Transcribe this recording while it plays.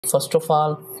First of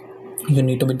all, you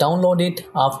need to be download it.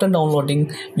 After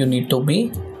downloading, you need to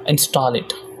be install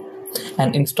it,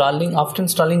 and after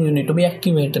installing you need to be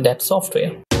activate that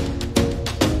software.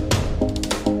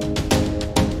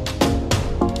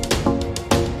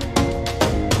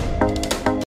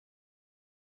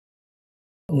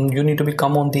 You need to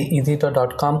become on the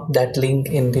EasyEDA.com, that link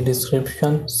in the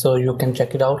description, so you can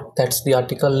check it out. That's the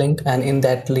article link, and in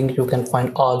that link you can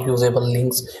find all usable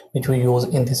links which we use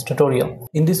in this tutorial.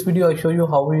 In this video I show you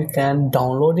how we can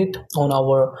download it on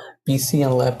our PC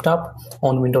and laptop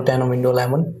on Windows 10 or Windows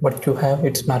 11. What you have,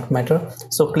 it's not matter.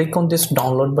 So click on this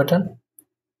download button.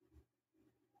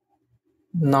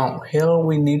 Now here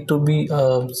we need to be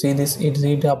see this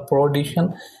EasyEDA Pro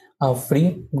Edition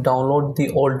free. Download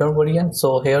the older variant.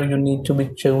 So here you need to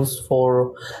be choose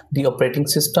for the operating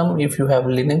system. If you have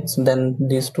Linux, then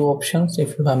these two options.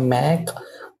 If you have Mac,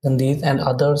 then these, and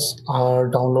others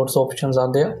are downloads options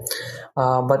are there.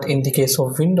 But in the case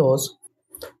of Windows,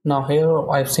 now here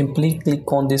I simply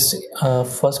click on this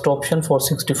first option for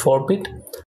 64-bit.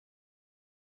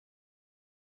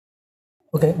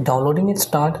 Okay, downloading it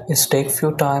take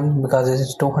few time because it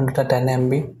is 210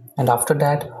 MB, and after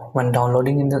that, when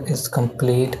downloading is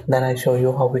complete, then I show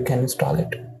you how we can install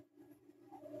it.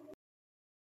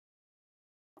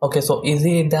 Okay, so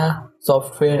EasyEDA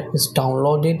software is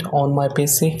downloaded on my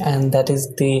PC, and that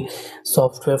is the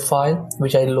software file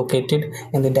which I located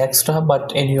in the desktop,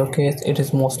 but in your case it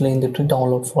is mostly in the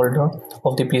download folder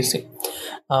of the PC.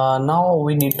 Now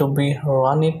we need to be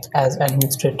run it as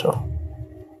administrator.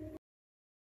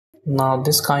 Now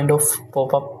this kind of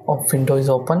pop-up of window is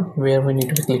open where we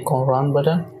need to click on run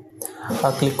button.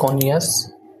 Click on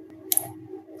yes.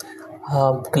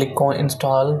 Click on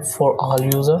install for all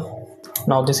user.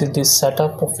 Now this is the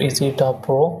setup of EasyEDA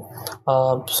Pro.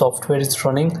 Software is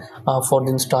running for the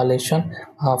installation.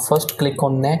 First click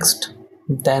on next,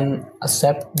 then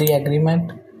accept the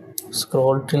agreement,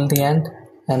 scroll till the end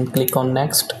and click on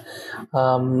next.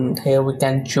 Here we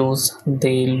can choose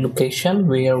the location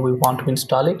where we want to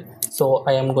install it. So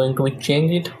I am going to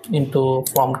change it into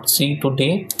from C to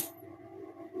D.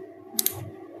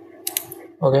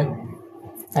 Okay,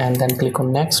 and then click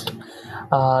on next.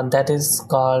 That is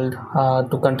called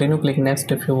to continue, click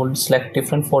next. If you would select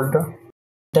different folder,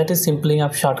 that is simply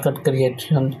a shortcut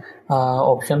creation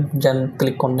option. Then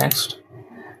click on next,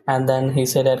 and then he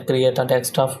said that create a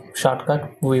desktop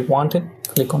shortcut, we want it,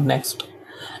 click on next.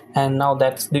 And now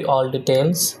that's the all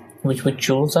details which we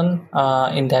chosen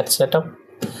in that setup.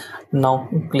 Now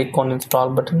click on install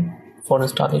button for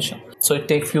installation. So it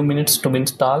takes few minutes to be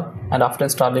installed, and after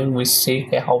installing we see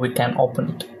how we can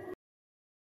open it.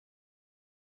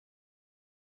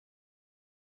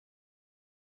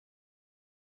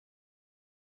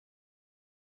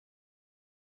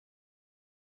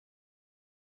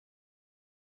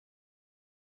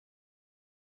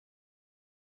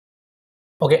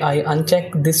 Okay, I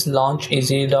uncheck this launch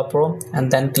EasyEDA Pro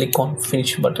and then click on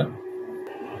finish button.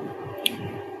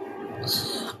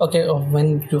 Okay,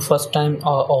 when you first time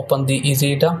open the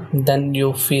EasyEDA, then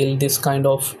you feel this kind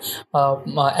of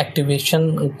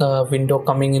activation window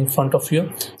coming in front of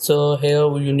you. So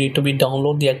here you need to be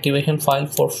download the activation file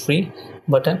for free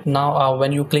button. Now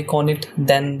when you click on it,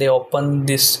 then they open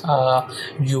this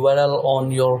URL on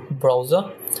your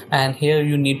browser, and here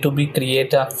you need to be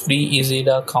create a free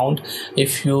EasyEDA account.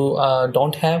 If you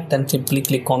don't have, then simply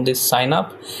click on this sign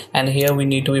up, and here we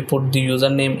need to be put the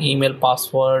username, email,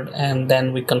 password, and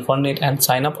then we confirm it and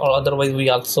sign up, or otherwise we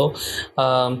also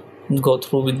go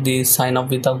through with the sign up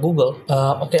with the Google.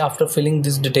 Okay, after filling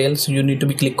these details, you need to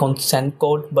be click on send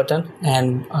code button,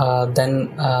 and then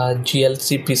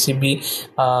GLC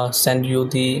PCB send you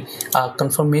the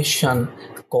confirmation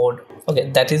code. Okay,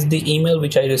 that is the email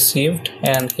which I received,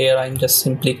 and here I'm just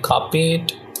simply copy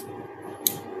it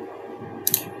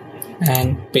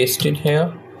and paste it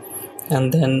here,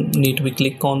 and then need to be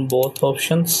click on both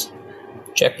options,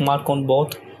 check mark on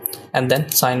both, and then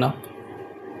sign up.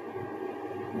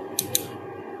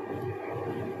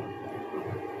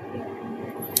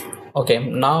 Okay,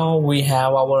 now we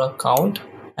have our account,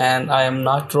 and I am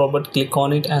not Robert. Click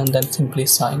on it and then simply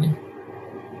sign in.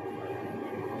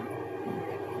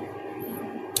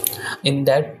 In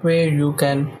that way you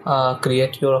can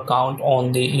create your account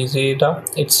on the EasyEDA.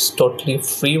 It's totally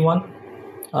free one.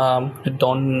 You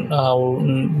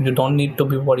don't need to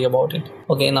be worried about it.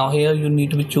 Okay, now here you need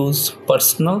to be choose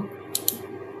personal,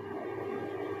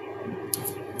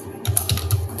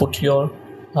 put your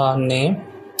name,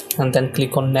 and then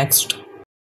click on next.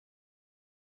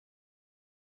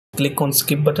 Click on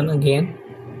skip button again.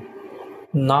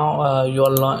 Now you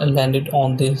are landed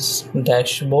on this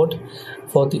dashboard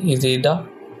for the EasyEDA.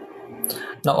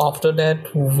 Now after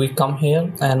that we come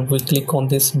here and we click on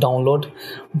this download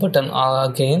button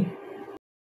again.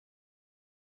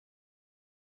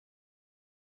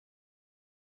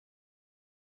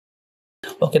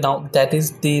 Okay, now that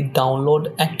is the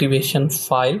download activation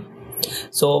file.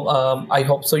 So I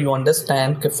hope so you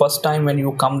understand. Okay, first time when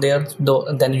you come there though,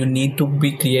 then you need to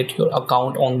create your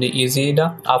account on the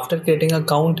EasyEDA. After creating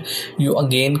account, you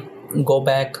again go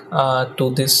back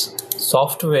to this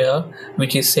software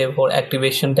which is saved for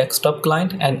activation desktop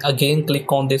client, and again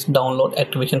click on this download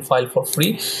activation file for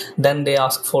free. Then they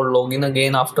ask for login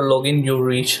again. After login, you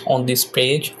reach on this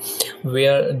page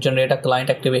where generate a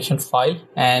client activation file,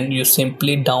 and you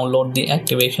simply download the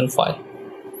activation file.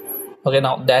 Okay,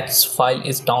 now that file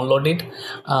is downloaded.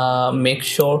 Make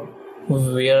sure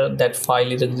where that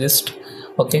file is exist.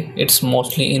 Okay, it's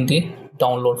mostly in the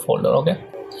download folder. Okay,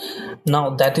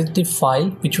 now that is the file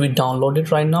which we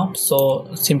downloaded right now. So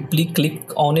simply click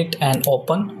on it and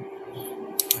open.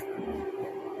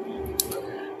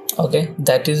 Okay,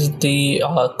 that is the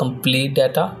complete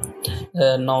data.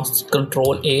 Now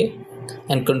Control A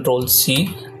and Control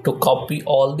C to copy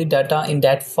all the data in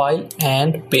that file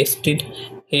and paste it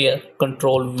here.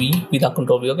 Control V with a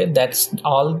Control V. Okay, that's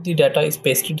all the data is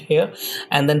pasted here,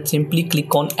 and then simply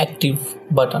click on active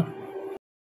button.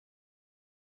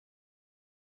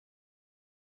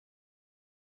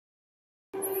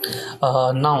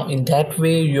 Now in that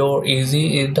way your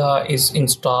EasyEDA is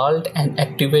installed and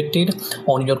activated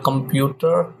on your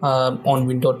computer on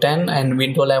Windows 10 and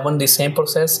Windows 11. The same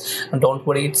process, and don't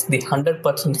worry, it's the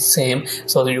 100% same,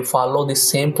 so you follow the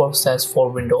same process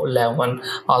for Windows 11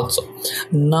 also.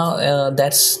 Now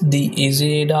that's the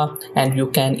EasyEDA, and you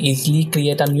can easily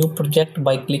create a new project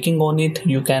by clicking on it.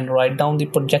 You can write down the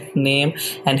project name,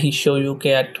 and he show you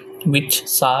at which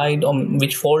side or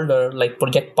which folder, like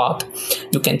project path.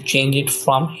 You can change it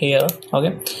from here.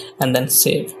 Okay, and then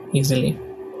save easily.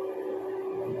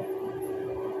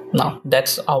 Now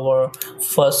that's our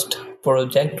first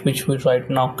project which we right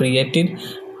now created,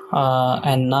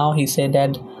 and now he said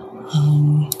that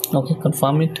okay,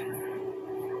 confirm it.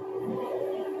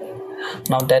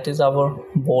 Now that is our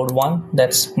board 1,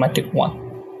 that's schematic 1.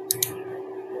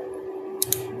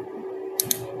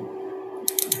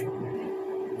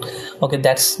 Okay,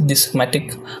 that's the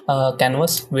schematic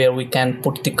canvas where we can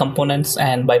put the components,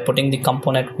 and by putting the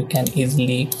component we can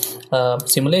easily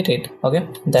simulate it. Okay,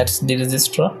 that's the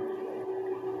register.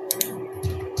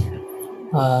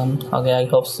 Okay, I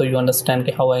hope so you understand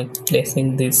how I'm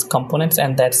placing these components,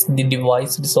 and that's the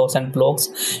device, resource and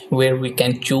blocks where we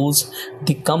can choose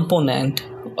the component.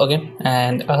 Okay,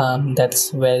 and that's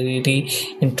very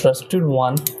interesting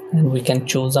one, and we can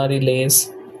choose our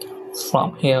relays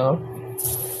from here.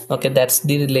 Okay, that's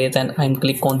the relays, and I'm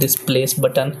click on this place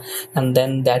button, and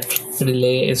then that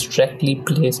relay is directly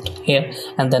placed here,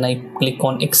 and then I click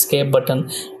on escape button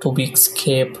to be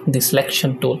escape the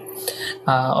selection tool.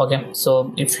 Okay,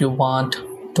 so if you want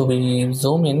to be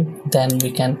zoom in, then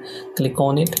we can click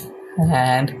on it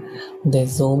and they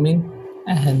zoom in,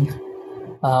 and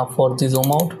for the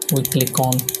zoom out we click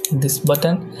on this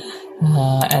button.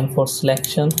 And for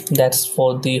selection, that's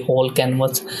for the whole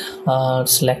canvas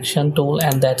selection tool,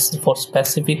 and that's for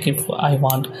specific. If I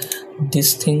want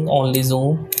this thing only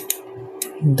zoom,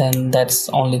 then that's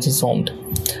only the zoomed.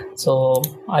 So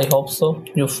I hope so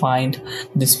you find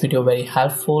this video very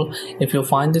helpful. If you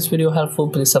find this video helpful,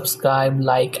 please subscribe,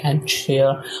 like and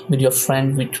share with your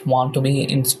friend which want to be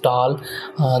install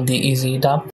the EasyEDA.